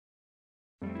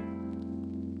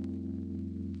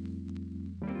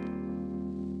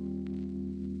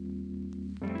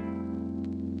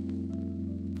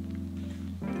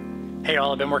Hey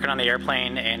all, I've been working on the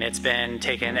airplane and it's been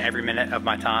taking every minute of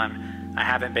my time. I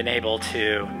haven't been able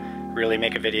to really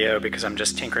make a video because I'm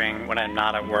just tinkering when I'm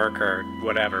not at work or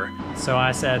whatever. So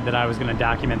I said that I was going to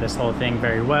document this whole thing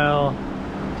very well,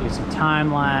 do some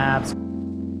time lapse.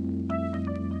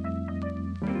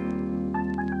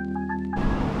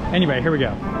 Anyway, here we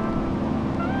go.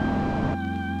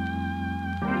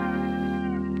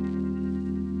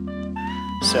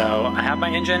 So I have my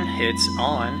engine, it's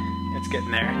on, it's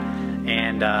getting there.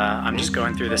 And I'm just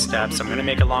going through the steps. I'm gonna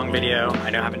make a long video. I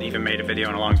know I haven't even made a video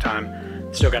in a long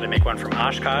time. Still gotta make one from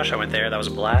Oshkosh. I went there, that was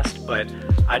a blast. But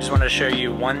I just wanted to show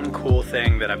you one cool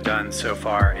thing that I've done so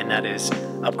far, and that is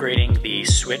upgrading the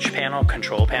switch panel,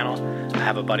 control panel. I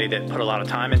have a buddy that put a lot of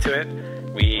time into it.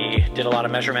 We did a lot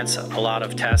of measurements, a lot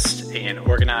of tests, and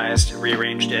organized,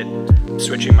 rearranged it,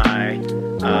 switching my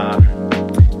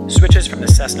switches from the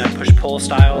Cessna push-pull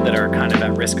style that are kind of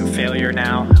at risk of failure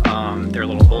now. They're a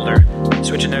little older.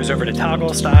 Switching those over to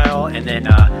toggle style, and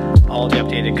then all the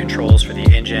updated controls for the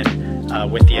engine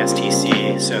with the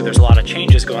STC. So there's a lot of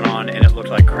changes going on and it looked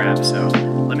like crap. So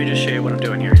let me just show you what I'm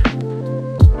doing here.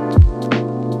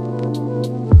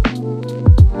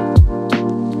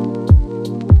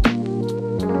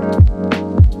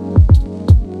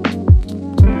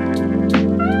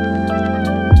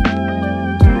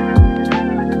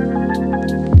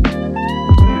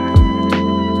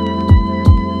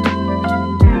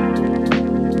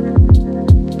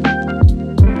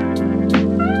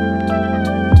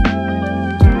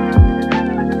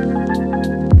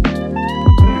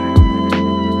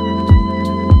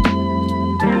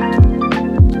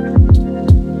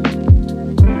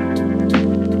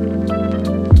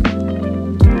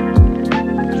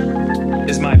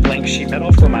 My blank sheet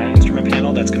metal for my instrument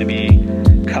panel that's going to be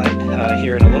cut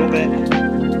here in a little bit.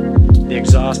 The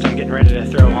exhaust I'm getting ready to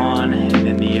throw on, and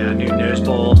then the new nose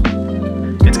bowl.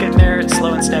 It's getting there, it's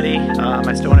slow and steady.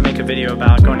 I still want to make a video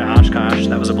about going to Oshkosh.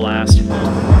 That was a blast.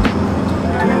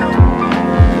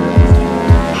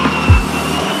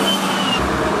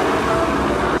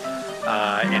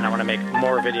 And I want to make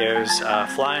more videos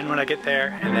flying when I get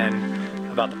there, and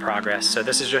then about the progress. So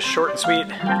this is just short and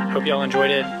sweet. Hope y'all enjoyed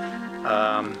it.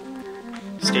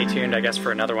 Stay tuned, I guess,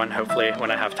 for another one, hopefully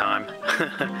when I have time.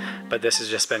 But this has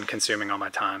just been consuming all my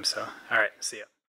time, so alright, see ya.